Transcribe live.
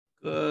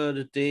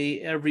Good day,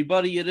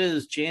 everybody. It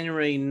is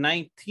January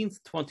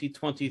 19th,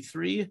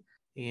 2023,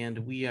 and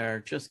we are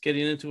just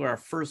getting into our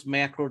first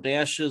macro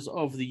dashes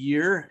of the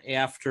year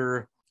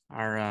after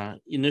our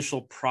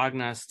initial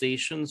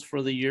prognostications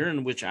for the year,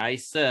 in which I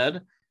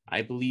said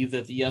I believe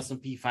that the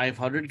S&P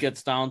 500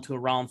 gets down to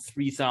around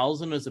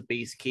 3,000 as a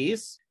base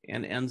case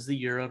and ends the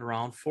year at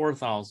around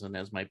 4,000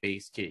 as my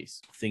base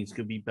case. Things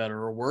could be better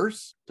or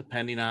worse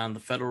depending on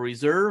the Federal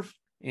Reserve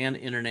and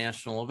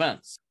international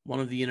events. One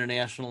of the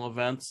international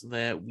events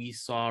that we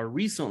saw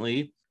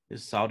recently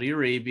is Saudi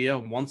Arabia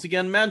once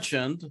again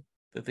mentioned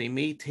that they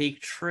may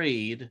take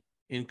trade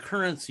in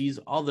currencies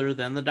other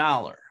than the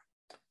dollar.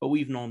 But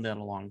we've known that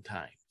a long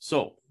time.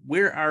 So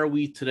where are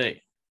we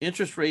today?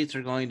 Interest rates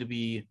are going to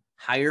be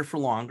higher for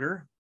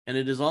longer, and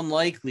it is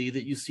unlikely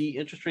that you see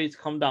interest rates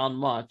come down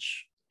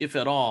much, if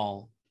at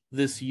all,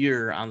 this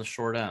year on the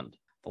short end.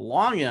 The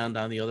long end,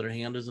 on the other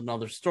hand, is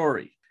another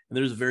story. And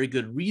there's a very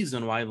good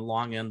reason why the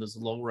long end is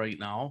low right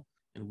now,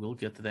 and we'll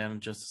get to that in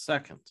just a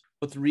second.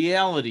 But the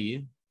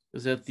reality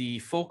is that the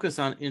focus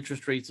on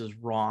interest rates is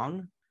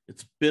wrong.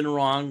 It's been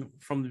wrong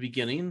from the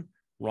beginning,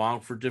 wrong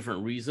for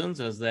different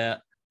reasons, as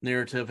that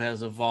narrative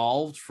has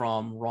evolved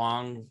from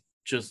wrong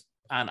just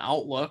on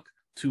outlook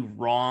to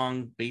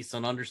wrong based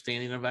on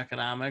understanding of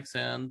economics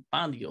and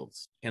bond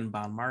yields and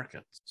bond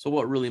markets. So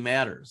what really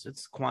matters?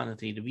 It's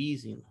quantitative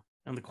easing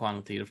and the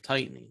quantitative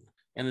tightening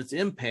and its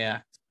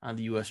impact on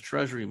the U.S.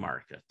 Treasury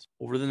market.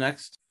 Over the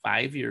next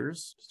 5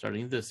 years,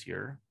 starting this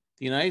year,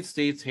 the United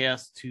States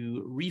has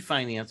to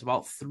refinance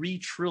about $3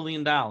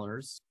 trillion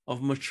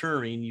of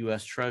maturing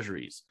U.S.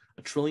 Treasuries,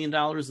 $1 trillion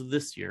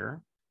this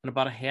year, and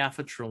about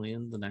 $500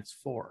 billion the next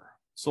 4.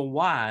 So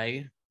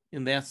why,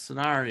 in that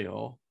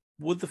scenario,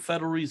 would the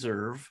Federal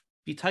Reserve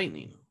be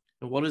tightening?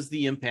 And what is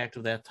the impact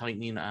of that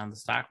tightening on the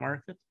stock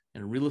market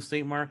and real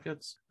estate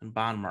markets and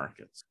bond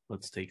markets?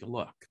 Let's take a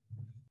look.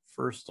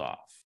 First off,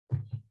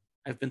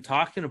 I've been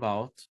talking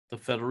about the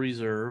Federal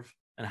Reserve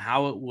and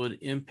how it would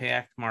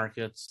impact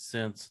markets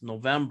since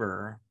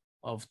November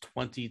of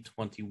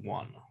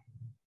 2021.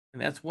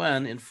 And that's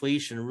when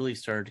inflation really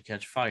started to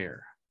catch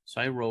fire.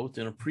 So I wrote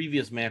in a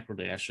previous macro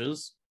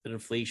dashes that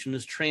inflation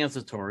is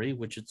transitory,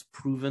 which it's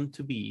proven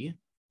to be,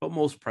 but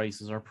most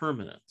prices are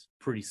permanent.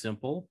 Pretty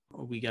simple.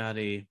 We got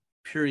a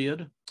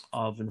period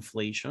of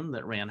inflation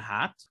that ran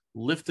hot,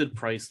 lifted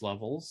price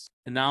levels,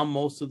 and now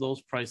most of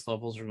those price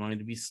levels are going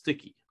to be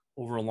sticky.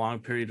 Over a long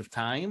period of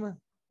time,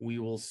 we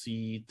will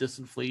see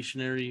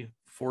disinflationary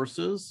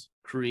forces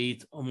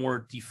create a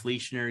more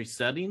deflationary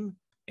setting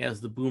as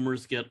the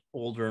boomers get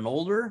older and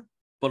older.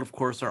 But of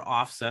course, are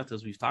offset,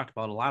 as we've talked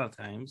about a lot of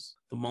times,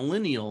 the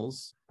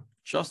millennials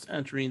just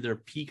entering their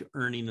peak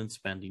earning and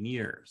spending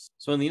years.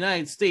 So in the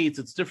United States,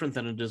 it's different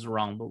than it is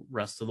around the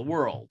rest of the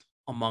world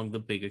among the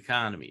big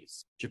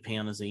economies.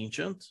 Japan is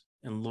ancient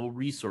and low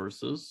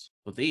resources,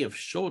 but they have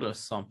showed us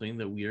something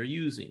that we are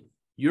using.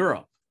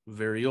 Europe,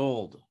 very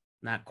old,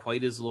 not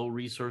quite as low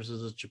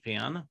resources as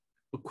Japan,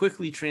 but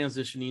quickly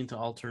transitioning to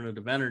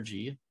alternative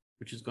energy,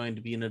 which is going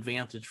to be an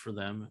advantage for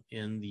them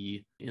in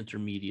the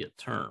intermediate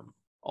term.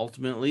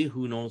 Ultimately,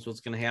 who knows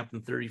what's going to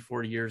happen 30,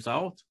 40 years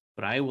out,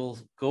 but I will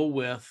go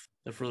with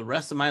that for the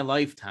rest of my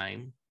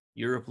lifetime,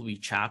 Europe will be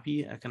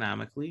choppy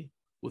economically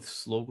with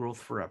slow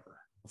growth forever.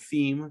 A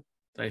theme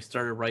that I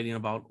started writing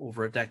about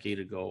over a decade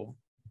ago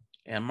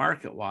and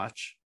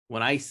MarketWatch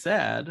when I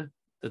said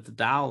that the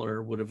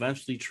dollar would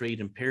eventually trade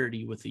in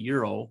parity with the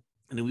euro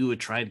and that we would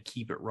try to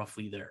keep it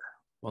roughly there.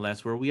 Well,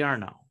 that's where we are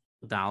now.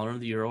 The dollar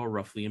and the euro are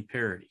roughly in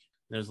parity.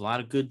 There's a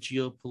lot of good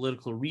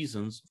geopolitical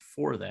reasons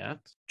for that.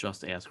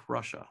 Just ask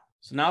Russia.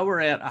 So now we're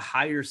at a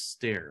higher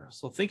stair.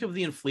 So think of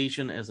the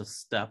inflation as a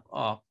step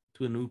up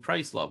to a new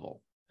price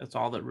level. That's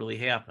all that really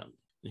happened.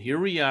 And here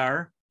we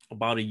are,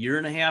 about a year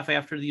and a half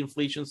after the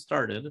inflation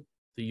started.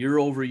 The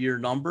year-over-year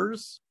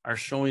numbers are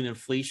showing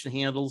inflation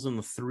handles in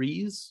the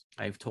 3s.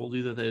 I've told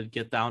you that they'd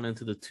get down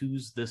into the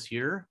 2s this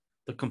year.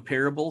 The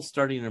comparable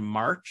starting in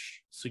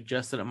March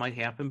suggests that it might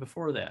happen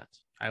before that.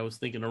 I was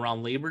thinking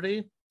around Labor Day.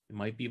 It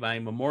might be by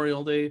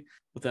Memorial Day,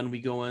 but then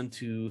we go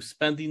into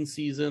spending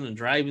season and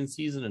driving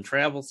season and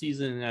travel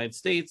season in the United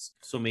States,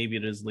 so maybe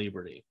it is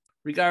Labor Day.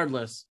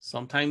 Regardless,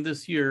 sometime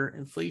this year,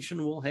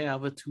 inflation will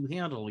have a 2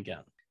 handle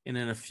again. And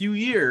in a few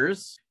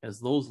years, as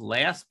those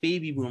last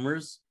baby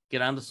boomers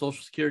get onto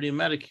Social Security and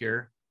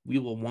Medicare, we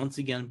will once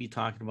again be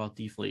talking about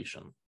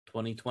deflation.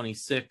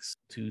 2026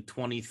 to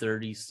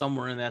 2030,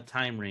 somewhere in that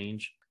time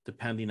range,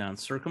 depending on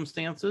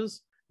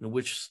circumstances and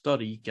which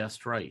study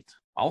guessed right.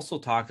 Also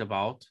talked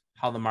about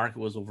how the market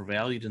was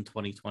overvalued in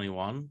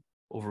 2021,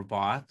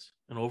 overbought,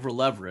 and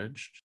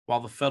overleveraged while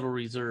the Federal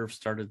Reserve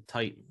started to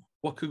tighten.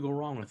 What could go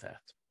wrong with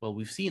that? Well,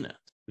 we've seen it.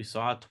 We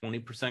saw a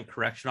 20%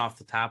 correction off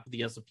the top of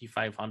the S&P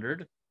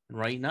 500, and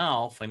right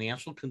now,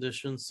 financial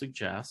conditions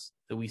suggest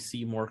that we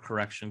see more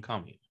correction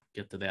coming.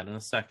 Get to that in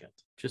a second.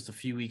 Just a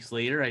few weeks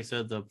later, I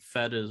said the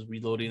Fed is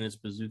reloading its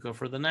bazooka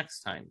for the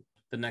next time.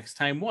 The next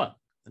time what?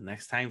 The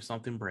next time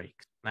something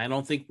breaks. And I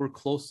don't think we're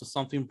close to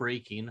something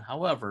breaking.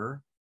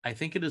 However, I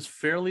think it is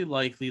fairly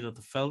likely that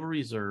the Federal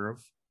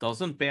Reserve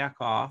doesn't back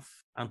off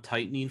on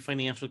tightening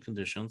financial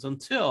conditions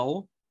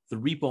until the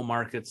repo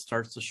market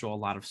starts to show a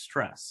lot of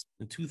stress.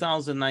 In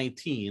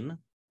 2019,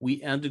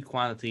 we ended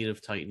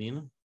quantitative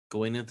tightening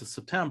going into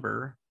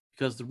September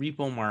because the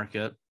repo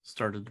market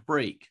started to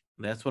break.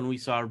 That's when we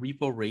saw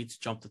repo rates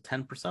jump to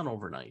 10%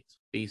 overnight.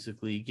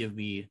 Basically, give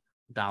me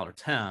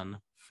 $1.10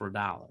 for a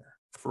dollar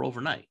for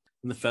overnight.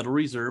 And the Federal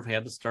Reserve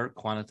had to start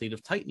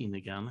quantitative tightening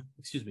again.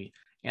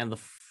 And the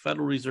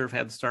Federal Reserve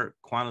had to start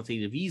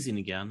quantitative easing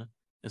again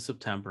in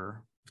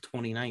September of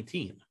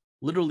 2019.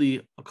 Literally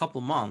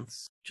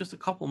just a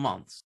couple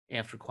months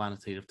after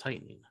quantitative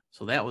tightening.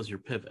 So that was your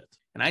pivot.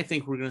 And I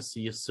think we're going to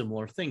see a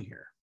similar thing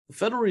here. The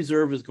Federal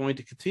Reserve is going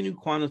to continue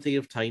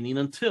quantitative tightening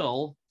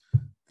until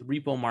the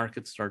repo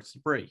market starts to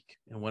break.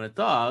 And when it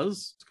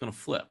does, it's going to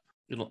flip.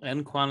 It'll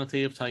end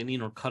quantitative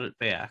tightening or cut it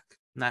back.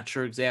 Not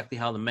sure exactly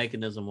how the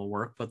mechanism will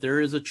work, but there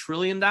is $1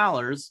 trillion.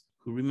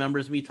 Who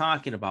remembers me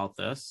talking about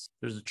this?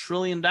 There's $1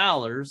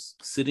 trillion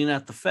sitting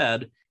at the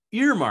Fed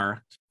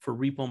earmarked for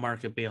repo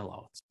market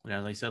bailouts. And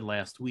as I said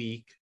last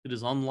week, it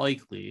is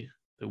unlikely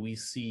that we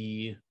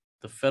see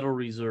the Federal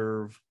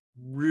Reserve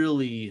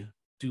really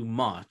do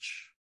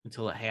much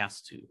until it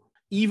has to,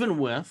 even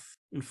with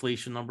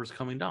inflation numbers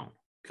coming down.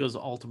 Because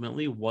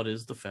ultimately, what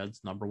is the Fed's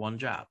number one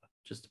job?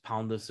 Just to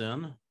pound this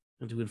in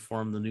and to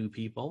inform the new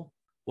people.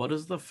 What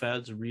is the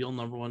Fed's real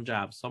number one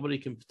job? Somebody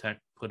can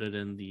put it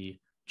in the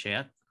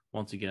chat.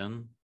 Once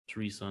again,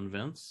 Teresa and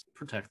Vince,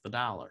 protect the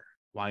dollar.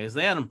 Why is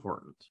that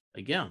important?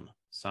 Again,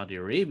 Saudi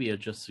Arabia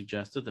just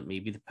suggested that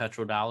maybe the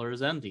petrodollar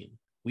is ending.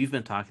 We've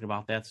been talking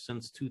about that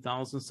since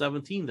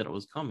 2017, that it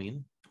was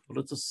coming, but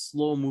it's a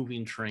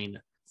slow-moving train.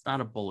 It's not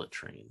a bullet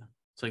train.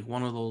 It's like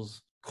one of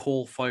those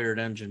coal-fired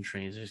engine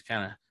trains. It just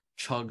kind of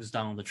chugs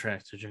down the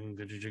tracks.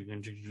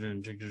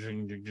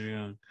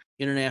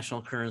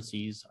 International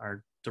currencies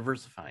are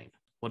diversifying.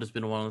 What has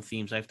been one of the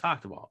themes I've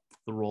talked about?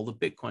 The role that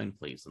Bitcoin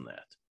plays in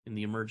that, in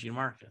the emerging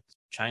markets.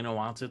 China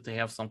wants it to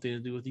have something to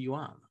do with the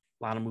yuan.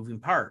 A lot of moving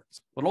parts.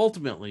 But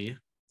ultimately,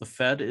 the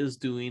Fed is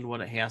doing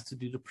what it has to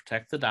do to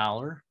protect the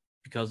dollar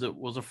because it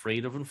was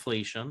afraid of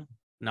inflation.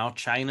 Now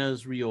China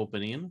is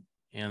reopening.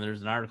 And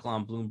there's an article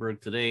on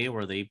Bloomberg today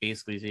where they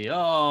basically say,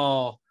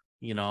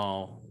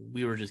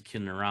 we were just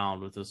kidding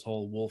around with this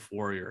whole wolf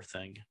warrior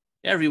thing.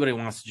 Everybody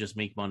wants to just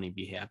make money and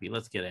be happy.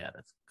 Let's get at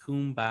it.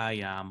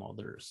 Kumbaya,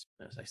 mothers.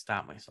 As I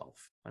stop myself,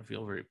 I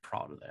feel very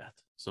proud of that.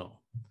 So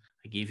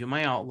I gave you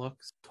my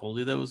outlooks, told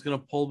you that I was going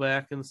to pull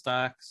back in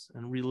stocks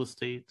and real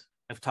estate.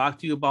 I've talked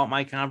to you about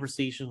my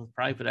conversations with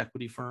private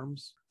equity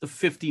firms, the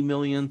 50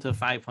 million to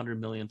 500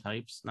 million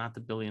types, not the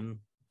billion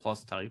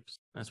plus types.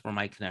 That's where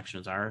my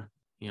connections are.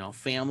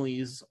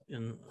 Families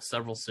in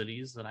several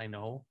cities that I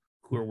know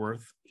who are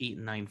worth 8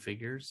 and 9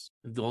 figures.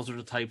 Those are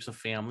the types of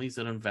families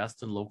that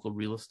invest in local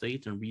real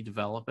estate and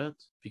redevelop it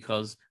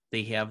because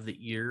they have the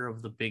ear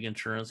of the big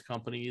insurance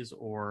companies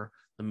or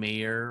the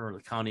mayor or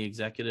the county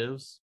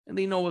executives, and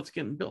they know what's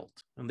getting built,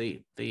 and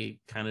they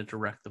kind of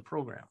direct the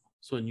program.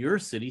 So in your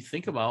city,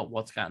 think about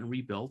what's gotten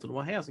rebuilt and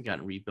what hasn't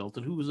gotten rebuilt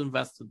and who was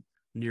invested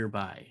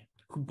nearby,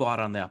 who bought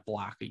on that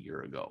block a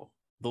year ago.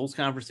 Those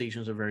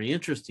conversations are very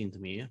interesting to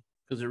me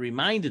because it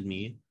reminded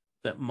me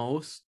that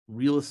most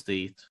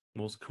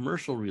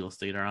commercial real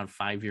estate are on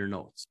 5-year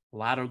notes. A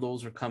lot of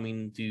those are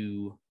coming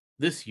due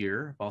this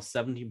year. About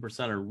 17%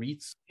 of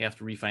REITs have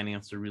to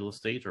refinance their real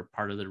estate or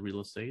part of their real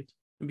estate.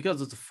 And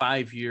because it's a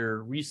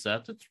 5-year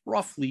reset, it's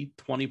roughly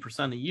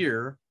 20% a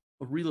year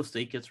of real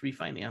estate gets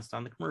refinanced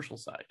on the commercial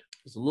side.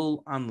 It's a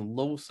little on the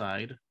low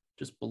side,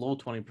 just below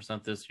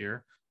 20% this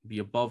year, be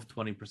above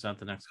 20%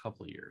 the next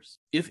couple of years.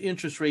 If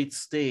interest rates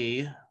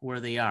stay where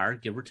they are,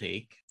 give or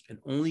take, and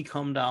only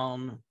come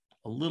down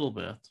a little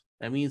bit,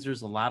 that means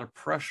there's a lot of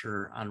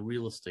pressure on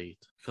real estate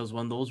because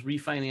when those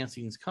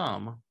refinancings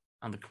come,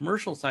 on the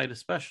commercial side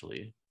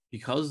especially,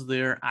 because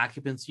their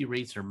occupancy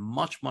rates are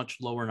much, much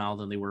lower now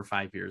than they were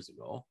 5 years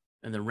ago,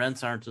 and the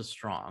rents aren't as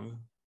strong,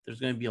 there's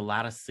going to be a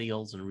lot of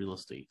sales in real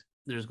estate.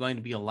 There's going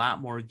to be a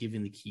lot more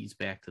giving the keys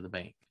back to the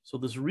bank. So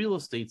this real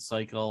estate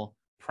cycle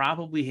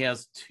probably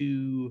has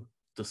 2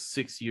 to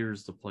 6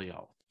 years to play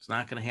out. It's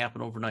not going to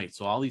happen overnight.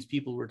 So all these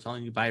people who are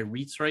telling you buy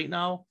REITs right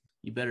now,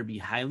 you better be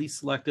highly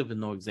selective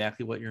and know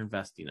exactly what you're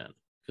investing in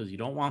because you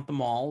don't want the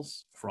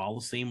malls for all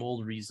the same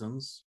old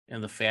reasons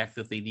and the fact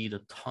that they need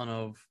a ton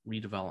of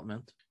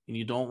redevelopment. And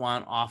you don't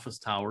want office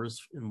towers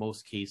in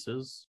most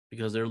cases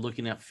because they're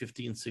looking at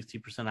 50 and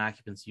 60%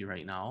 occupancy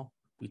right now.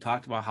 We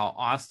talked about how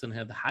Austin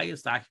had the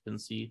highest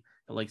occupancy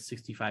at like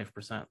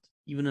 65%.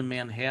 Even in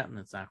Manhattan,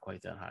 it's not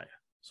quite that high.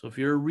 So if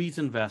you're a REIT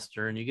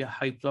investor and you get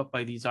hyped up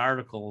by these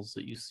articles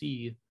that you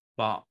see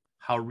about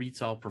how REITs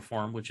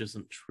outperform, which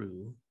isn't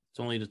true, it's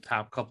only the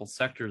top couple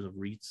sectors of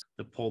REITs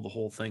that pull the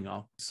whole thing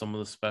up. Some of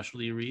the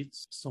specialty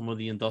REITs, some of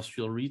the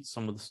industrial REITs,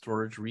 some of the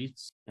storage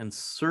REITs, and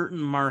certain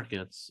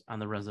markets on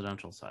the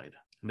residential side.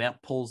 And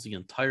that pulls the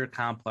entire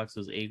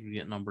complex's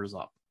aggregate numbers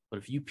up. But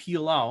if you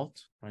peel out,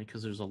 right,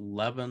 because there's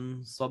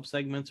 11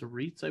 subsegments of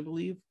REITs, I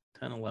believe,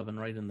 10, 11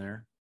 right in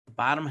there. The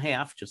bottom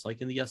half, just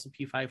like in the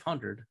S&P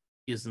 500,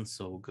 isn't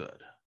so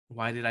good.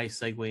 Why did I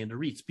segue into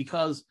REITs?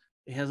 Because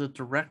it has a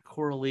direct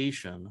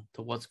correlation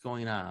to what's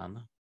going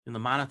on in the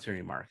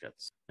monetary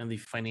markets and the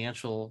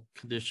financial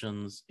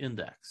conditions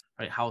index,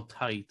 right? How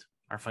tight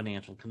are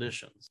financial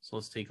conditions? So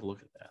let's take a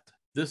look at that.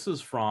 This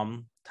is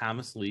from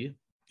Thomas Lee.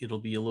 It'll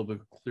be a little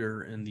bit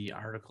clearer in the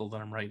article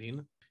that I'm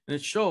writing. And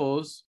it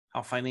shows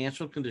how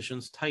financial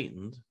conditions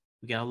tightened.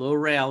 We got a little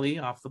rally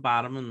off the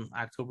bottom in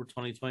October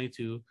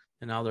 2022,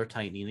 and now they're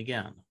tightening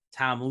again.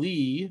 Tom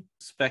Lee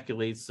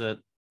speculates that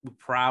we'll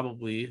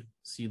probably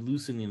see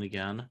loosening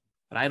again,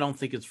 but I don't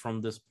think it's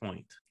from this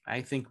point.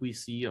 I think we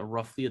see a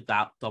roughly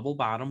a double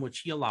bottom, which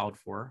he allowed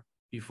for,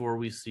 before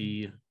we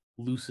see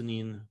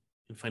loosening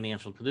in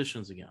financial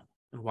conditions again.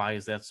 And why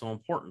is that so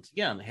important?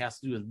 Again, it has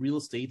to do with real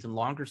estate and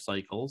longer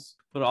cycles,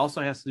 but it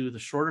also has to do with the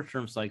shorter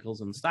term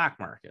cycles in the stock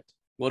market.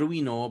 What do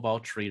we know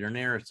about trader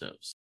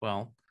narratives?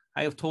 Well,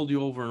 I have told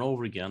you over and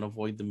over again,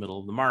 avoid the middle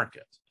of the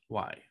market.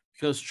 Why?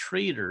 Because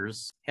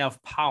traders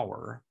have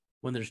power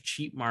when there's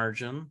cheap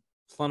margin,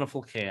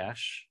 plentiful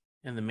cash,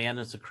 and the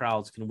madness of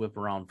crowds can whip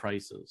around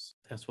prices.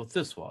 That's what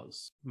this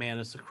was.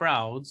 Madness of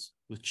crowds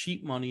with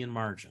cheap money and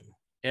margin.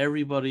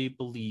 Everybody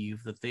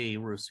believed that they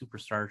were a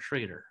superstar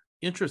trader.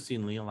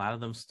 Interestingly, a lot of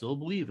them still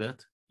believe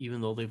it,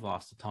 even though they've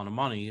lost a ton of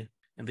money,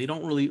 and they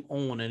don't really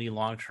own any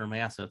long-term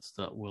assets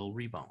that will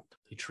rebound.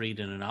 They trade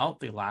in and out,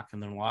 they lock in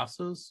their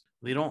losses.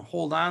 They don't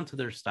hold on to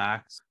their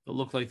stocks that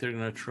look like they're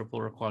going to triple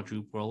or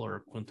quadruple or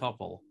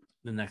quintuple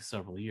in the next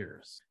several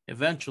years.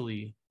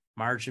 Eventually,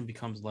 margin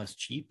becomes less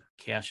cheap,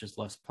 cash is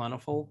less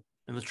plentiful,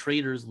 and the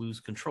traders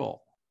lose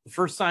control. The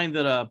first sign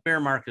that a bear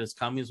market is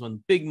coming is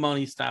when big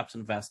money stops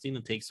investing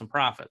and takes some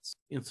profits.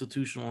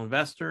 Institutional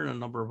Investor and a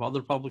number of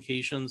other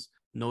publications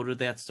noted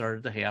that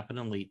started to happen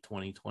in late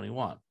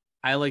 2021.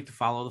 I like to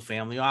follow the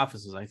family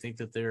offices. I think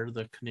that they're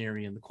the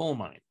canary in the coal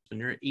mine. When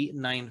your 8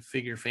 and 9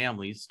 figure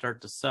families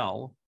start to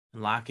sell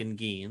and lock in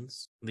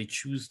gains, and they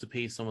choose to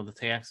pay some of the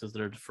taxes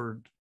that are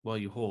deferred while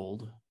you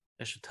hold,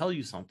 that should tell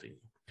you something.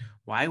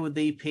 Why would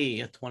they pay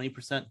a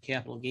 20%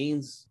 capital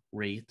gains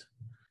rate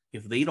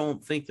if they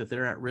don't think that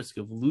they're at risk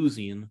of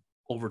losing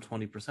over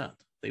 20%?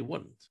 They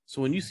wouldn't.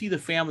 So when you see the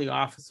family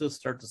offices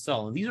start to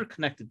sell, and these are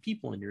connected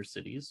people in your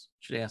cities,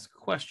 you should ask a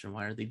question,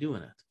 why are they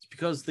doing it? It's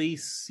because they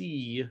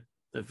see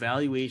that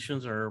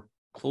valuations are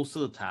close to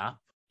the top,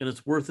 and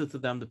it's worth it to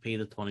them to pay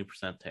the 20%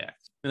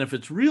 tax. And if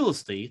it's real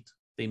estate,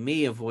 they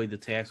may avoid the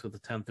tax with a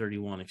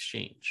 1031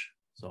 exchange.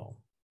 So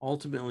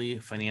ultimately,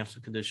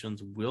 financial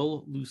conditions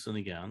will loosen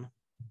again,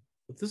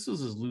 but this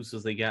is as loose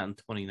as they got in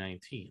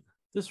 2019.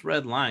 This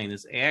red line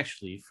is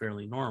actually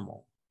fairly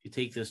normal. If you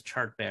take this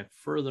chart back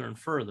further and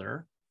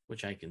further,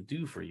 which I can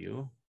do for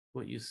you,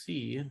 what you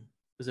see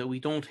is that we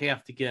don't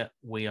have to get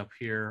way up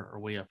here or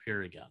way up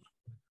here again.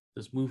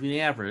 This moving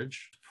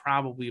average is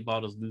probably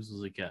about as loose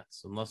as it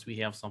gets, unless we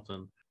have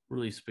something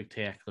really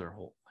spectacular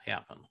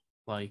happen,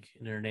 like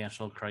an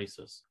international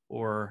crisis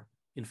or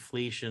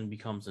inflation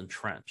becomes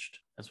entrenched.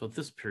 That's what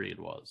this period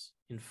was,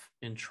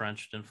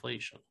 entrenched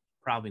inflation.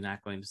 Probably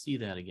not going to see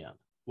that again.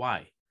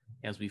 Why?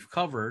 As we've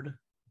covered,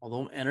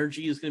 although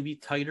energy is going to be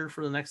tighter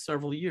for the next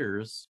several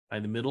years, by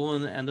the middle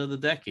and the end of the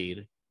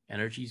decade,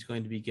 energy is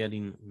going to be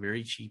getting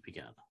very cheap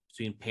again.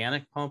 Between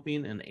panic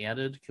pumping and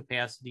added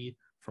capacity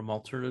from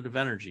alternative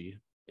energy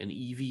and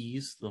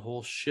EVs, the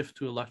whole shift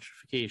to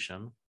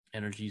electrification,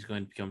 energy is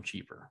going to become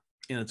cheaper.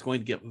 And it's going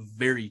to get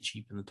very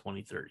cheap in the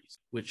 2030s,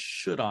 which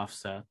should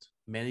offset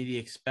many of the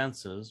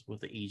expenses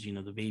with the aging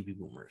of the baby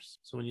boomers.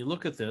 So when you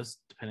look at this,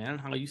 depending on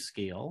how you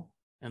scale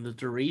and the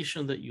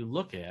duration that you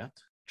look at,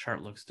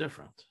 chart looks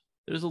different.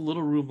 There's a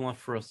little room left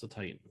for us to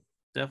tighten.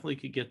 Definitely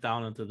could get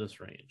down into this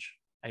range.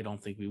 I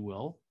don't think we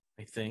will.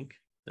 I think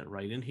that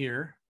right in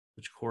here,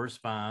 which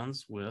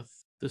corresponds with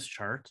this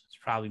chart, is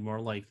probably more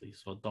likely.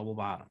 So a double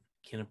bottom.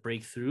 Can it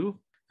break through?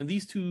 And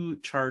these two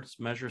charts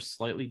measure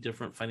slightly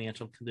different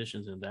financial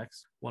conditions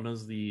index. One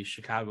is the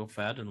Chicago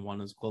Fed and one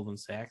is Goldman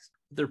Sachs.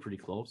 They're pretty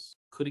close.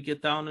 Could it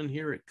get down in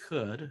here? It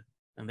could.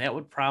 And that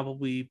would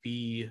probably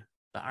be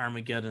the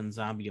Armageddon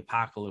zombie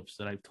apocalypse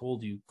that I've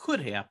told you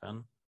could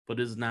happen, but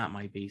is not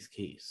my base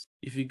case.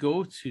 If you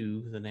go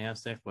to the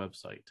NASDAQ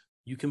website,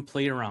 you can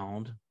play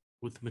around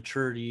with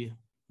maturity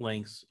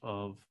lengths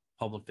of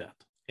public debt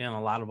and a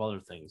lot of other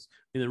things.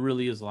 I mean, there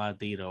really is a lot of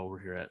data over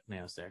here at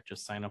NASDAQ.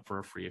 Just sign up for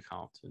a free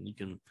account and you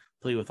can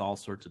play with all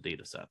sorts of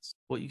data sets.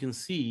 What you can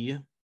see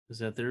is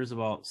that there's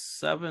about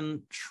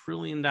 $7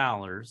 trillion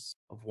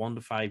of 1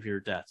 to 5 year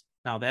debt.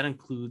 Now that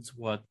includes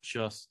what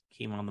just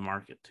came on the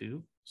market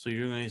too. So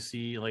you're going to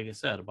see, like I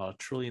said, about $1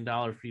 trillion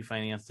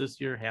refinance this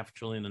year, $500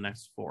 billion the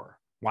next 4.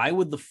 Why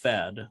would the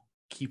Fed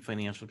keep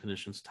financial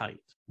conditions tight?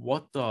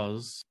 What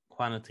does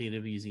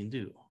quantitative easing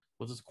do?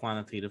 What does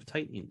quantitative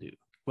tightening do?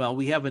 Well,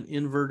 we have an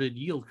inverted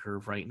yield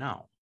curve right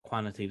now.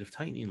 Quantitative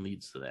tightening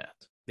leads to that.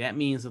 That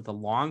means that the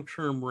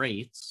long-term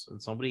rates,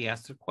 and somebody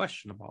asked a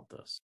question about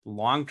this, the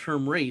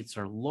long-term rates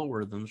are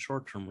lower than the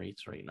short-term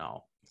rates right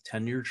now.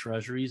 10-year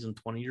treasuries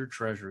and 20-year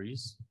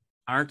treasuries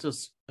aren't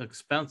as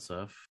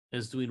expensive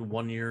as doing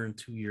 1-year and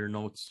 2-year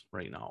notes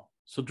right now.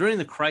 So during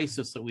the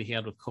crisis that we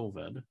had with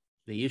COVID,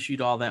 they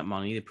issued all that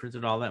money, they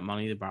printed all that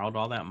money, they borrowed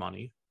all that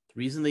money. The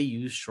reason they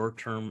use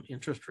short-term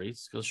interest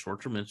rates is because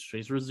short-term interest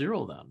rates were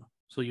zero then.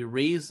 So you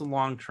raise the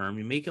long-term,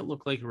 you make it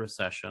look like a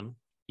recession,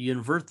 you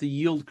invert the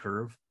yield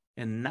curve,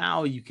 and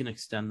now you can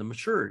extend the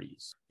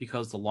maturities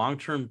because the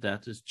long-term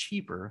debt is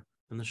cheaper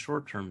than the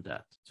short-term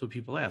debt. So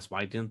people ask,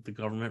 why didn't the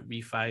government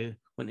refi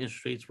when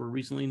interest rates were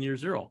recently near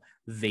zero?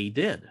 They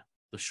did.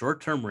 The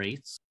short-term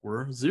rates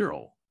were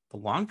zero. The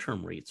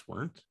long-term rates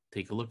weren't.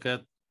 Take a look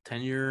at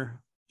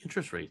 10-year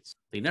interest rates.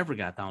 They never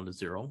got down to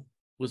zero.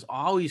 It was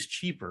always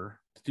cheaper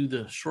to do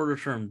the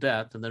shorter-term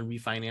debt and then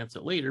refinance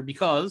it later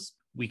because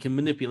we can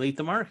manipulate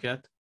the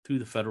market through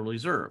the Federal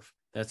Reserve.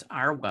 That's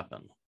our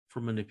weapon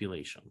for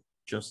manipulation.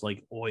 Just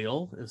like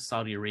oil is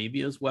Saudi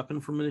Arabia's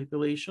weapon for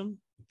manipulation,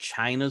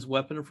 China's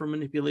weapon for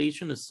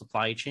manipulation is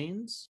supply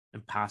chains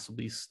and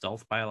possibly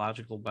stealth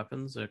biological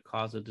weapons that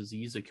cause a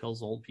disease that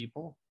kills old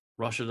people.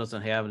 Russia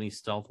doesn't have any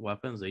stealth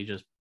weapons. They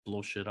just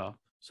blow shit up.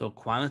 So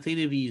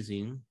quantitative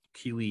easing,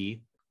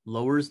 QE,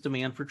 lowers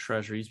demand for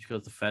treasuries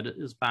because the Fed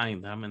is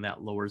buying them, and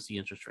that lowers the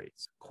interest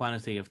rates.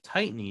 Quantitative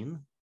tightening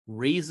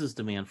raises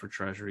demand for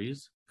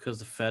treasuries because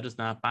the Fed is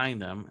not buying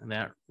them, and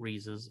that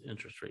raises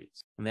interest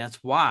rates. And that's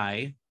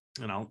why,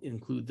 and I'll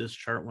include this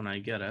chart when I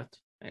get it.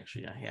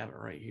 Actually, I have it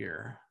right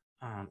here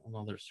on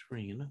another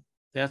screen.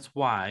 That's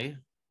why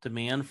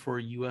demand for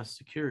U.S.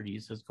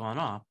 securities has gone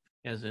up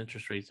as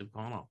interest rates have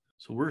gone up.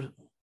 So we're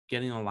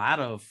getting a lot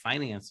of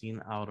financing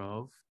out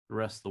of the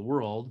rest of the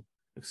world,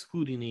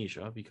 excluding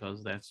Asia,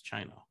 because that's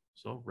China.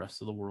 So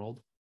rest of the world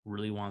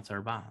really wants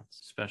our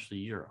bonds, especially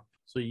Europe.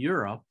 So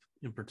Europe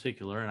in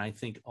particular, and I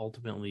think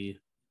ultimately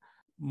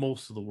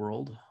most of the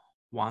world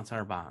wants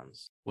our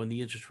bonds when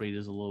the interest rate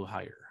is a little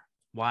higher.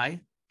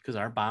 Why? Because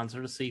our bonds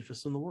are the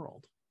safest in the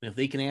world. And if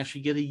they can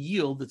actually get a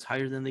yield that's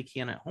higher than they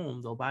can at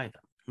home, they'll buy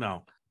them.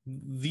 Now,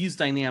 these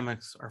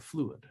dynamics are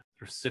fluid.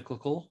 They're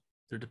cyclical.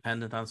 They're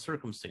dependent on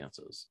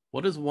circumstances.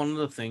 What is one of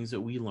the things that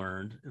we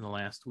learned in the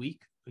last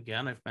week?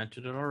 Again, I've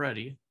mentioned it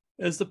already,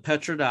 is the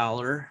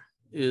petrodollar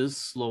is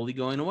slowly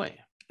going away.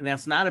 And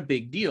that's not a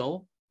big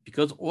deal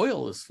because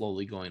oil is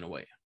slowly going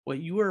away. What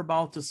you are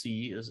about to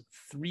see is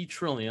 3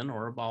 trillion,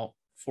 or about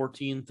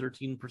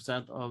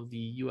 13% of the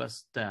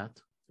U.S. debt,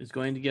 is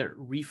going to get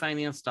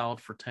refinanced out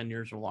for 10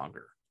 years or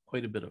longer,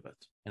 quite a bit of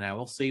it. And I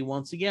will say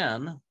once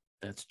again,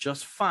 that's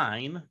just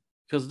fine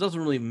because it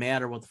doesn't really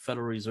matter what the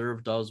Federal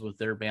Reserve does with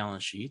their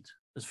balance sheet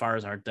as far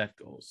as our debt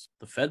goes.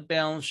 The Fed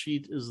balance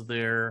sheet is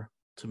there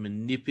to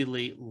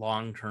manipulate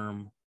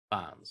long-term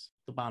bonds,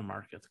 the bond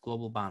market, the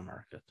global bond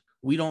market.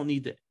 We don't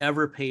need to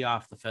ever pay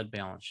off the Fed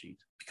balance sheet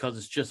because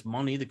it's just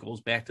money that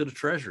goes back to the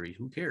Treasury.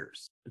 Who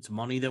cares? It's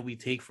money that we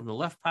take from the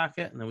left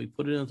pocket and then we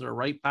put it into the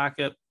right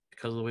pocket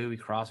because of the way we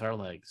cross our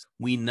legs.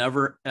 We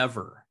never,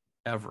 ever,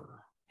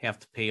 ever have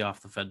to pay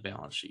off the Fed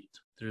balance sheet.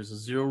 There's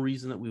zero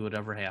reason that we would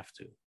ever have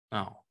to.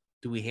 Now,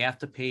 do we have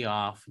to pay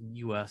off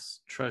U.S.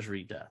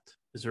 Treasury debt?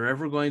 Is there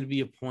ever going to be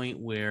a point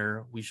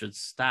where we should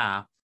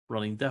stop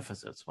running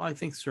deficits? Well, I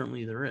think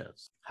certainly there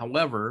is.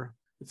 However,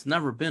 it's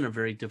never been a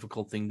very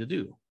difficult thing to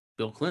do.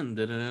 Bill Clinton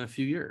did it in a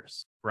few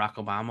years. Barack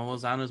Obama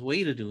was on his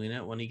way to doing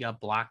it when he got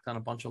blocked on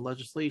a bunch of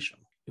legislation.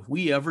 If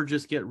we ever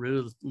just get rid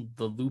of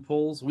the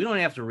loopholes, we don't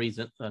have to raise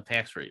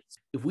tax rates.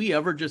 If we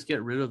ever just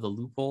get rid of the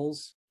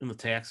loopholes in the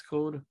tax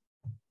code,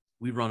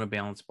 we run a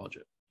balanced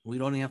budget. We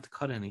don't have to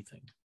cut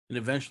anything. And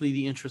eventually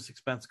the interest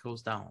expense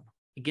goes down.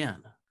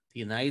 Again, the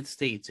United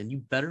States, and you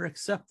better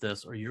accept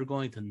this or you're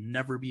going to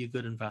never be a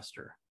good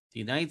investor. The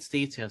United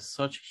States has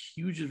such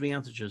huge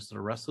advantages to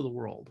the rest of the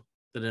world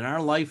that in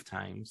our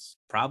lifetimes,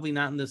 probably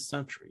not in this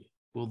century,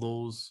 will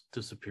those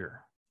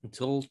disappear.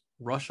 Until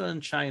Russia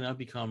and China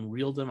become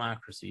real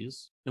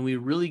democracies, and we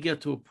really get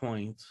to a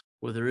point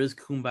where there is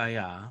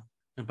kumbaya,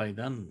 and by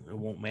then it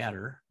won't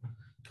matter,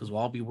 because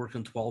we'll all be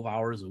working 12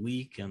 hours a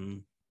week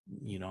and,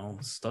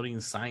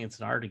 studying science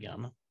and art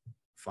again,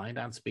 flying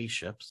on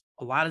spaceships.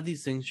 A lot of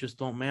these things just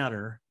don't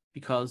matter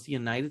because the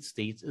United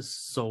States is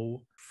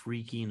so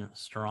freaking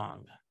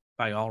strong.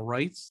 By all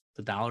rights,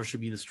 the dollar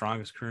should be the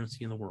strongest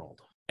currency in the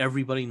world.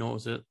 Everybody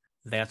knows it.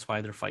 That's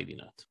why they're fighting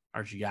it.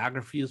 Our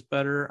geography is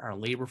better. Our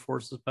labor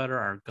force is better.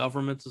 Our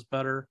government is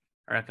better.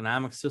 Our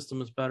economic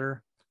system is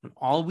better. And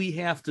all we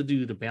have to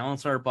do to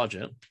balance our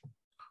budget,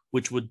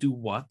 which would do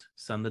what?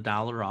 Send the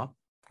dollar up,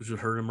 which would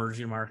hurt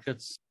emerging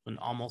markets and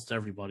almost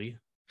everybody,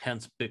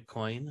 hence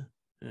Bitcoin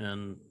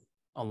and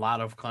a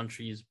lot of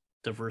countries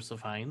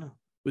diversifying,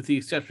 with the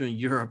exception of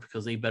Europe,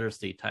 because they better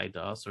stay tied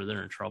to us or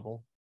they're in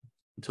trouble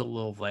until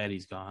little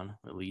Vladdy's gone,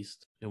 at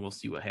least. And we'll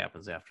see what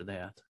happens after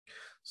that.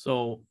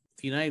 So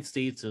the United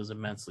States is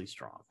immensely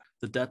strong.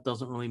 The debt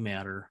doesn't really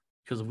matter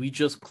because if we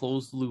just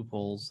close the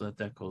loopholes, that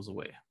debt goes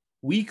away.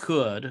 We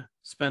could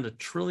spend $1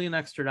 trillion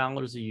extra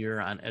a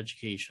year on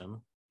education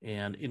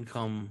and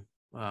income,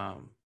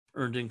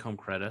 earned income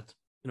credit.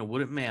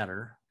 Would it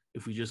matter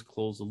if we just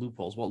close the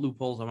loopholes? What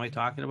loopholes am I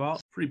talking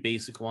about? Pretty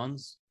basic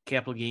ones.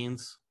 Capital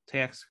gains,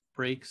 tax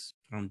breaks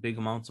on big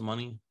amounts of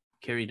money,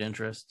 carried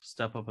interest,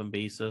 step up in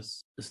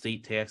basis,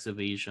 estate tax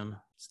evasion.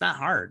 It's not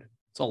hard.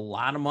 It's a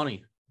lot of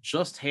money.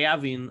 Just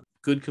having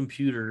good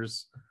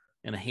computers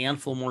and a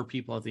handful more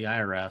people at the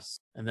IRS,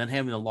 and then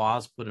having the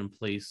laws put in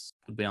place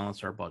to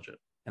balance our budget.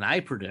 And I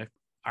predict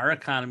our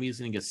economy is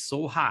going to get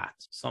so hot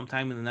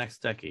sometime in the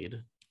next decade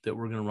that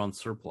we're going to run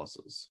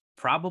surpluses.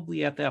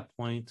 Probably at that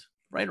point,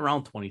 right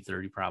around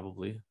 2030,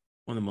 probably,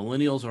 when the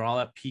millennials are all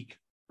at peak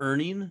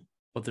earning,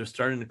 but they're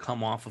starting to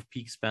come off of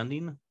peak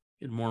spending,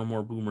 and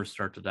more boomers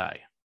start to die.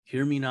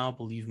 Hear me now,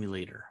 believe me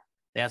later.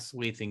 That's the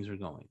way things are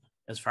going.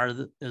 As far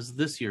as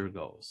this year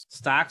goes,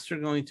 stocks are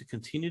going to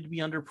continue to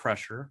be under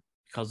pressure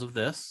because of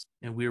this,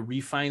 and we're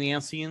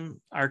refinancing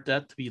our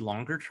debt to be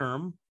longer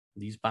term.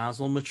 These bonds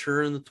will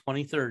mature in the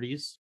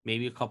 2030s,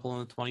 maybe a couple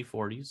in the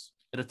 2040s,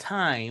 at a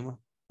time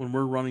when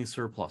we're running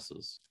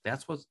surpluses.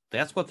 That's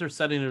what they're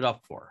setting it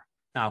up for.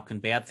 Now, can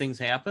bad things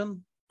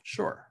happen?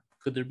 Sure.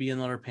 Could there be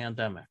another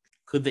pandemic?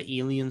 Could the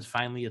aliens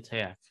finally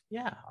attack?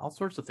 Yeah, all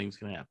sorts of things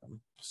can happen.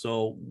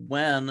 So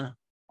when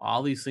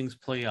all these things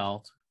play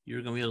out,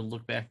 you're going to be able to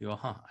look back and go,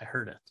 I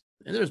heard it.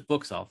 And there's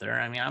books out there.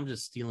 I mean, I'm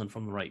just stealing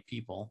from the right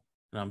people,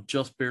 and I'm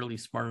just barely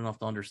smart enough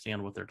to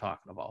understand what they're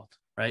talking about,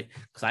 right?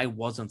 Because I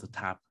wasn't the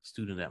top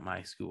student at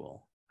my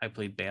school. I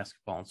played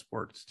basketball and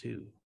sports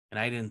too. And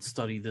I didn't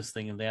study this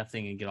thing and that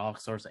thing and get all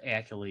sorts of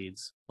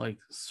accolades like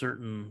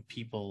certain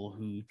people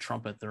who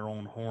trumpet their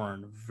own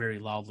horn very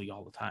loudly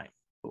all the time.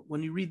 But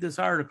when you read this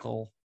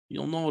article,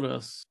 you'll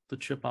notice the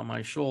chip on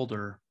my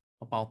shoulder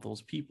about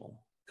those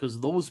people, because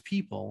those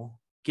people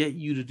get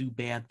you to do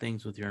bad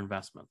things with your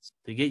investments.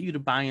 They get you to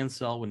buy and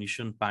sell when you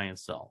shouldn't buy and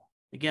sell.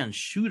 Again,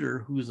 Shooter,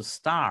 who is a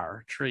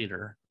star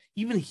trader,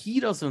 even he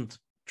doesn't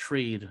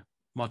trade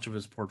much of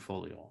his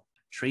portfolio.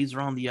 Trades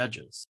around the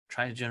edges,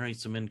 try to generate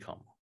some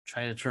income,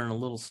 try to turn a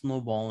little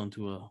snowball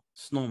into a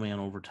snowman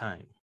over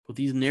time. But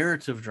these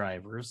narrative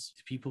drivers,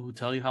 people who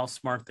tell you how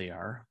smart they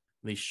are,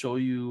 they show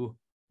you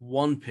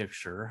one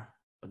picture,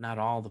 but not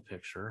all the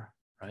picture,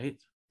 right?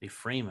 They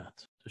frame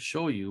it to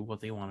show you what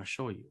they want to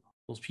show you.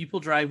 Those people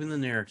driving the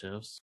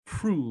narratives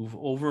prove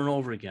over and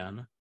over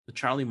again that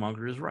Charlie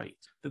Munger is right,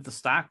 that the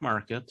stock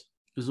market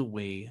is a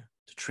way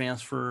to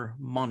transfer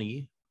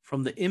money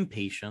from the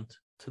impatient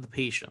to the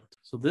patient.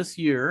 So this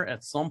year,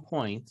 at some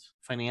point,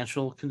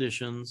 financial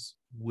conditions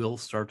will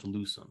start to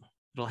loosen.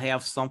 It'll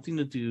have something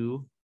to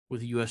do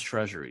with U.S.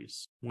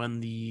 Treasuries.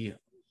 When the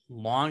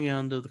long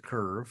end of the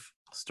curve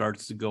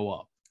starts to go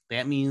up,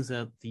 that means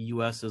that the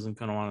U.S. isn't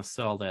going to want to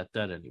sell that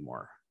debt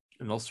anymore,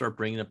 and they'll start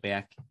bringing it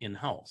back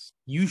in-house.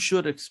 You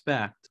should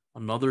expect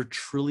another $1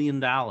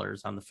 trillion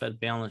on the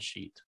Fed balance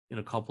sheet in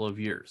a couple of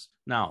years.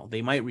 Now,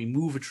 they might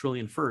remove $1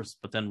 trillion first,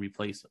 but then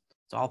replace it.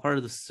 It's all part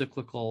of the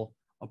cyclical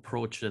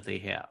approach that they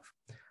have,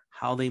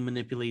 how they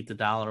manipulate the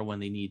dollar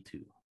when they need to.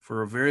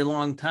 For a very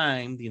long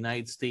time, the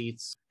United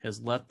States has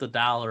let the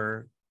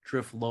dollar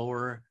drift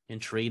lower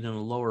and trade in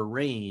a lower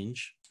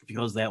range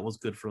because that was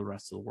good for the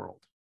rest of the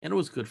world. And it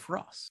was good for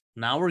us.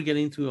 Now we're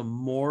getting to a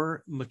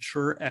more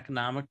mature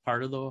economic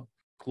part of the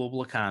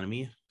global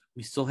economy.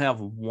 We still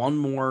have one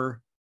more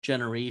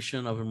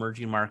generation of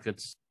emerging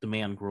markets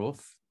demand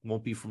growth.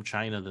 Won't be from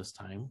China this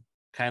time.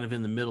 Kind of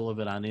in the middle of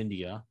it on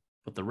India.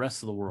 But the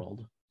rest of the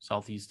world,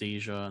 Southeast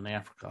Asia and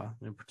Africa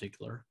in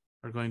particular,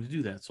 are going to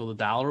do that. So the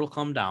dollar will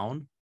come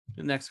down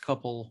in the next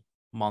couple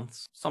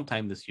months,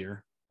 sometime this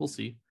year. We'll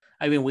see.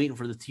 I've been waiting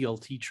for the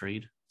TLT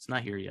trade. It's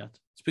not here yet.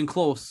 It's been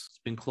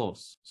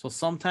close. So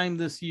sometime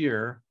this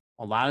year,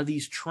 a lot of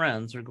these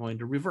trends are going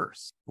to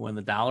reverse. When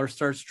the dollar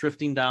starts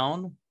drifting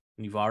down,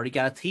 and you've already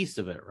got a taste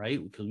of it,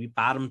 right? Because we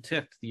bottom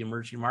ticked the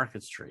emerging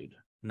markets trade.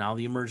 Now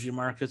the emerging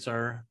markets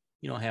are,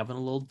 having a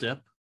little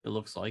dip. It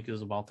looks like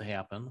is about to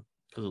happen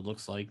because it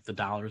looks like the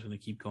dollar is going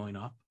to keep going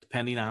up,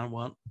 depending on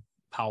what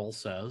Powell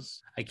says.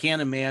 I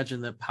can't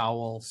imagine that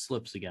Powell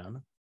slips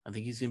again. I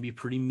think he's going to be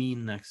pretty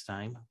mean next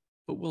time,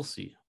 but we'll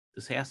see.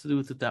 This has to do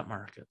with the debt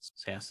markets.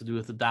 This has to do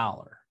with the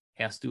dollar.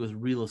 It has to do with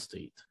real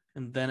estate.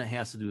 And then it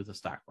has to do with the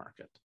stock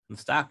market. And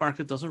the stock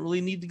market doesn't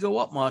really need to go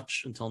up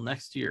much until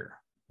next year.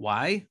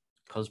 Why?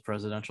 Because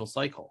presidential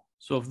cycle.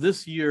 So if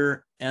this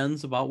year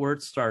ends about where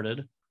it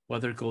started,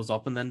 whether it goes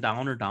up and then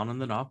down or down and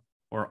then up,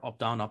 or up,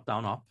 down,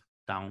 down,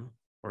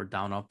 or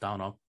down,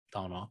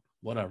 up,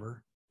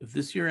 whatever. If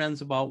this year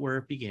ends about where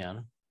it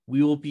began,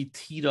 we will be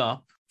teed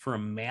up for a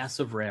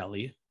massive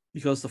rally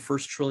because the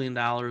first $1 trillion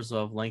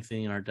of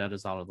lengthening our debt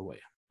is out of the way.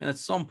 And at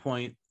some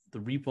point, the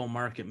repo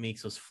market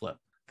makes us flip.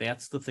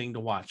 That's the thing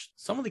to watch.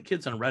 Some of the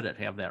kids on Reddit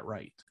have that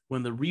right.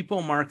 When the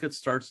repo market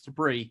starts to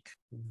break,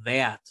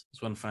 that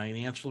is when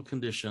financial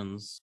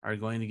conditions are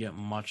going to get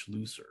much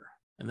looser.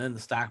 And then the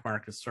stock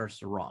market starts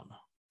to run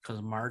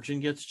because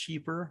margin gets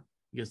cheaper,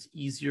 it gets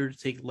easier to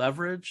take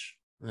leverage.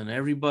 And then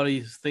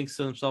everybody thinks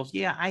to themselves,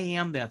 yeah, I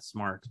am that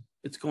smart.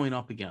 It's going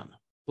up again.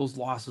 Those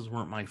losses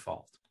weren't my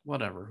fault.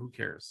 Whatever, who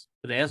cares?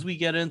 But as we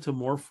get into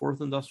more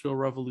fourth industrial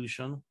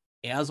revolution,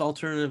 as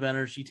alternative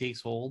energy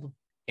takes hold,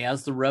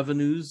 as the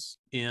revenues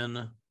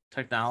in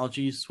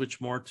technology switch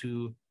more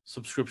to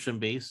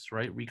subscription-based,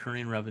 right,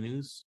 recurring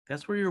revenues,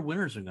 that's where your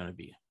winners are going to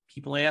be.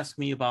 People ask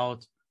me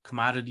about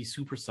commodity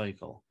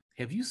supercycle.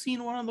 Have you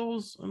seen one of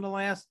those in the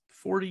last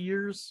 40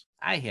 years?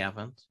 I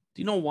haven't.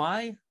 Do you know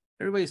why?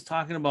 Everybody's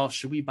talking about,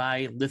 should we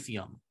buy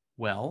lithium?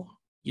 Well,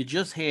 you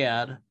just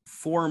had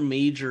 4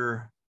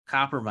 major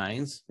copper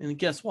mines, and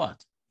guess what?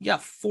 You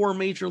got 4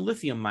 major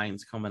lithium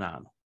mines coming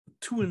on,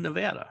 2 in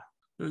Nevada.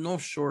 There's no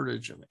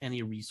shortage of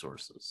any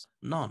resources.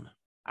 None.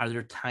 Are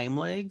there time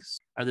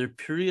lags? Are there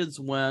periods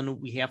when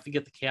we have to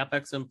get the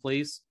CapEx in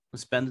place and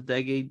spend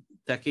a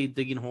decade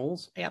digging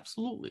holes?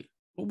 Absolutely.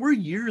 But we're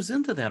years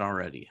into that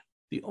already.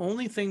 The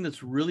only thing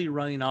that's really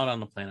running out on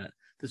the planet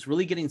that's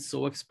really getting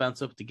so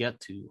expensive to get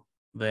to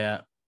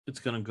that it's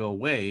going to go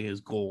away is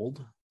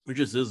gold. There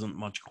just isn't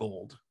much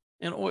gold,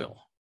 and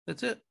oil.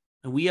 That's it.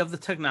 And we have the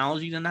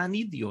technology to not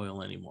need the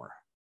oil anymore.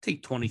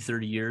 Take 20,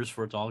 30 years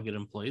for it to all get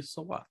in place.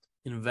 So what?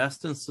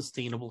 Invest in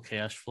sustainable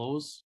cash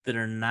flows that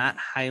are not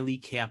highly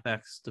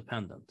CapEx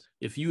dependent.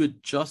 If you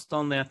had just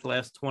done that the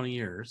last 20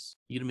 years,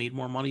 you'd have made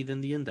more money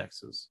than the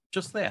indexes.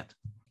 Just that.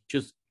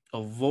 Just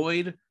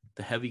avoid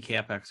the heavy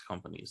CapEx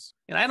companies.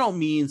 And I don't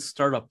mean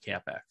startup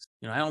CapEx.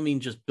 I don't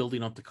mean just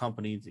building up the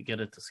company to get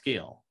it to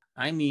scale.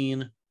 I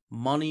mean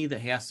money that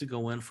has to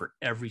go in for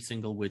every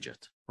single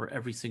widget or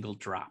every single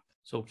drop.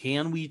 So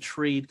can we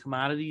trade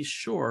commodities?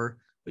 Sure,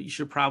 but you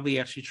should probably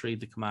actually trade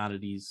the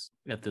commodities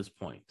at this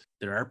point.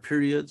 There are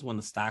periods when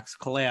the stocks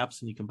collapse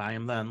and you can buy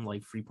them then,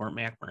 like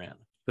Freeport-McMoRan.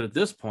 But at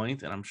this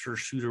point, and I'm sure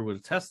Shooter would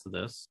attest to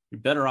this,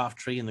 you're better off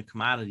trading the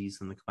commodities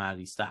than the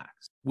commodity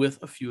stocks,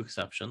 with a few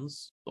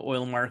exceptions. The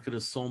oil market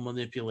is so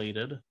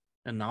manipulated,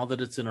 and now that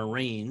it's in a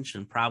range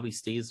and probably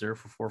stays there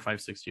for 4, 5,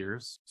 6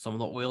 years, some of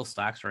the oil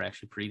stocks are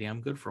actually pretty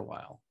damn good for a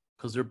while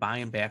because they're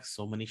buying back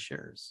so many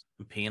shares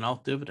and paying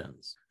out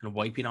dividends and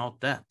wiping out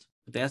debt.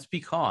 But that's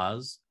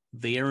because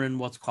they are in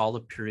what's called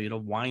a period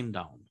of wind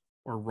down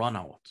or run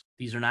out.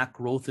 These are not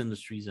growth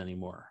industries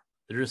anymore.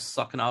 They're just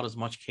sucking out as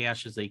much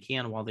cash as they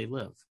can while they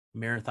live.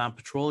 Marathon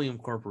Petroleum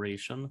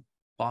Corporation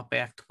bought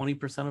back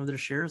 20% of their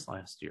shares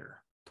last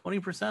year.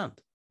 20%.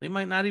 They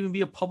might not even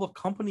be a public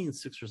company in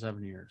 6 or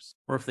 7 years.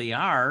 Or if they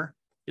are,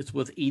 it's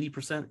with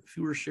 80%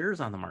 fewer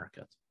shares on the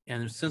market.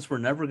 And since we're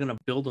never going to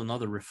build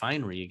another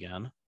refinery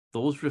again,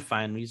 those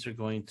refineries are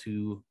going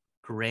to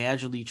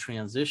gradually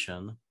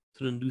transition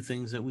to the new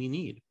things that we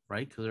need,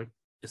 right? Because they're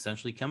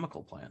essentially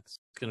chemical plants.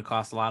 It's going to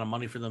cost a lot of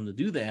money for them to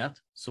do that.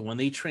 So when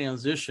they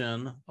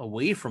transition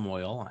away from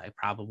oil, I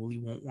probably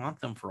won't want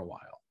them for a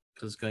while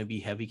because it's going to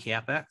be heavy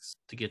CapEx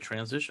to get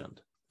transitioned.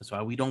 That's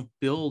why we don't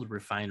build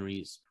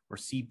refineries or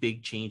see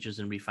big changes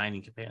in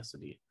refining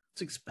capacity.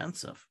 It's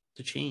expensive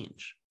to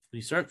change. When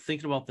you start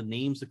thinking about the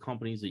names of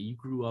companies that you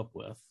grew up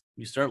with,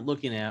 you start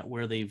looking at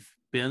where they've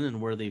been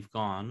and where they've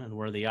gone and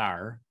where they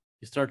are,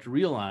 you start to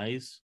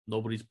realize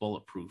nobody's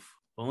bulletproof.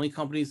 The only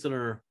companies that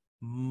are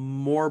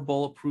more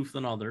bulletproof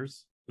than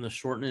others in the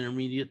short and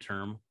intermediate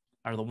term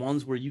are the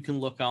ones where you can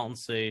look out and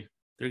say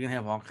they're going to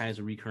have all kinds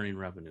of recurring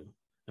revenue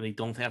and they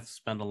don't have to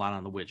spend a lot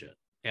on the widget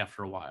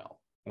after a while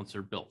once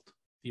they're built.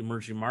 The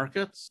emerging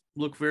markets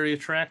look very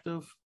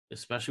attractive,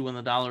 especially when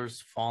the dollar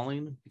is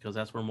falling because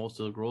that's where most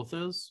of the growth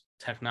is.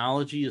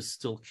 Technology is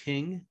still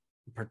king,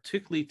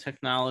 particularly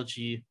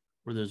technology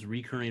where there's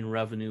recurring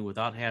revenue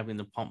without having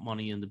to pump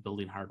money into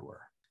building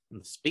hardware.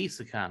 And the space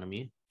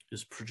economy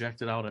is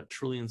projected out at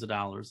trillions of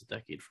dollars a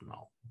decade from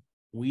now.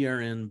 We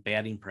are in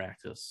batting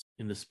practice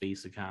in the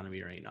space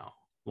economy right now.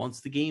 Once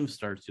the game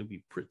starts, you'll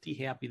be pretty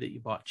happy that you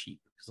bought cheap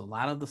because a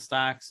lot of the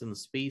stocks in the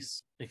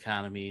space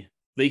economy,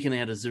 they can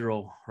add a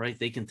zero, right?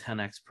 They can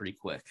 10x pretty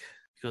quick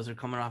because they're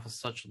coming off of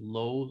such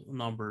low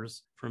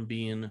numbers from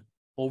being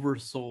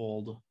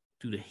oversold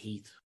due to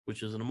hate,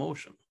 which is an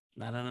emotion,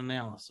 not an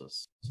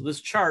analysis. So this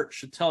chart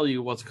should tell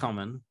you what's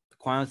coming. The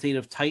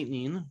quantitative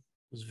tightening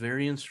was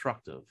very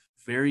instructive,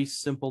 very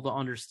simple to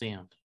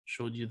understand.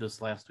 Showed you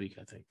this last week,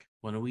 I think.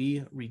 When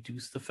we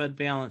reduce the Fed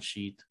balance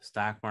sheet, the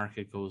stock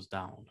market goes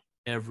down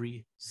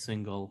every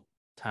single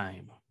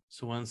time.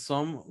 So when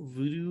some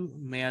voodoo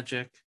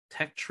magic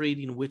tech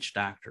trading witch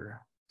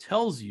doctor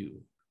tells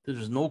you that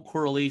there's no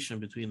correlation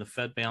between the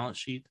Fed balance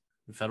sheet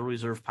and Federal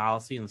Reserve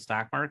policy and the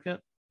stock market,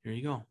 here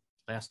you go.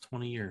 Last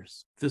 20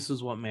 years. This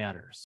is what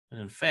matters.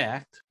 And in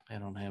fact, I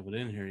don't have it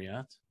in here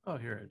yet. Oh,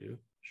 here I do.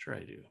 Sure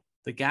I do.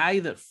 The guy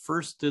that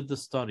first did the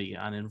study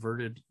on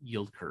inverted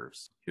yield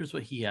curves, here's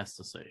what he has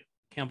to say.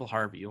 Campbell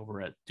Harvey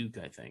over at Duke,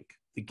 I think.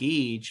 The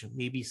gauge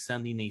may be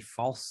sending a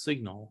false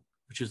signal,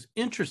 which is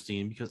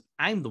interesting because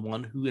I'm the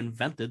one who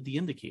invented the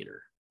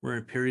indicator. We're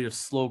in a period of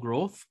slow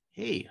growth.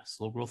 Hey,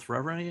 slow growth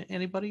forever,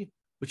 anybody?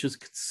 Which is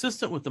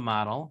consistent with the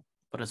model.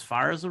 But as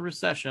far as a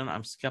recession,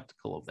 I'm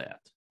skeptical of that.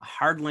 A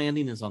hard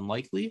landing is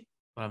unlikely,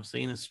 but I'm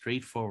saying it's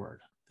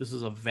straightforward. This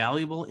is a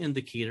valuable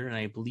indicator, and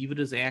I believe it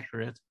is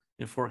accurate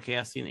in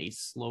forecasting a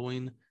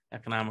slowing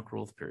economic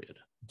growth period.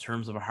 In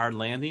terms of a hard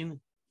landing,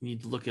 you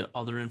need to look at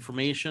other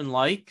information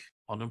like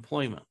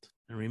unemployment.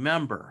 And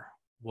remember,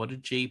 what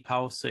did Jay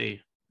Powell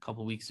say a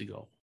couple weeks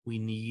ago? We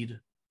need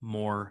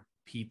more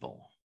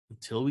people.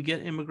 Until we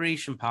get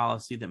immigration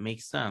policy that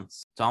makes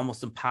sense, it's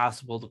almost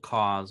impossible to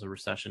cause a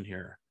recession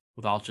here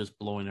without just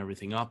blowing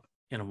everything up.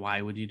 And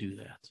why would you do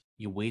that?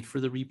 You wait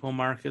for the repo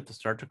market to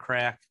start to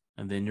crack,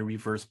 and then you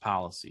reverse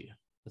policy.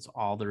 That's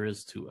all there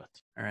is to it.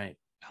 All right.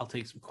 I'll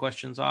take some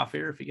questions off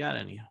here if you got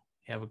any.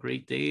 Have a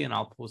great day, and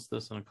I'll post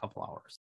this in a couple hours.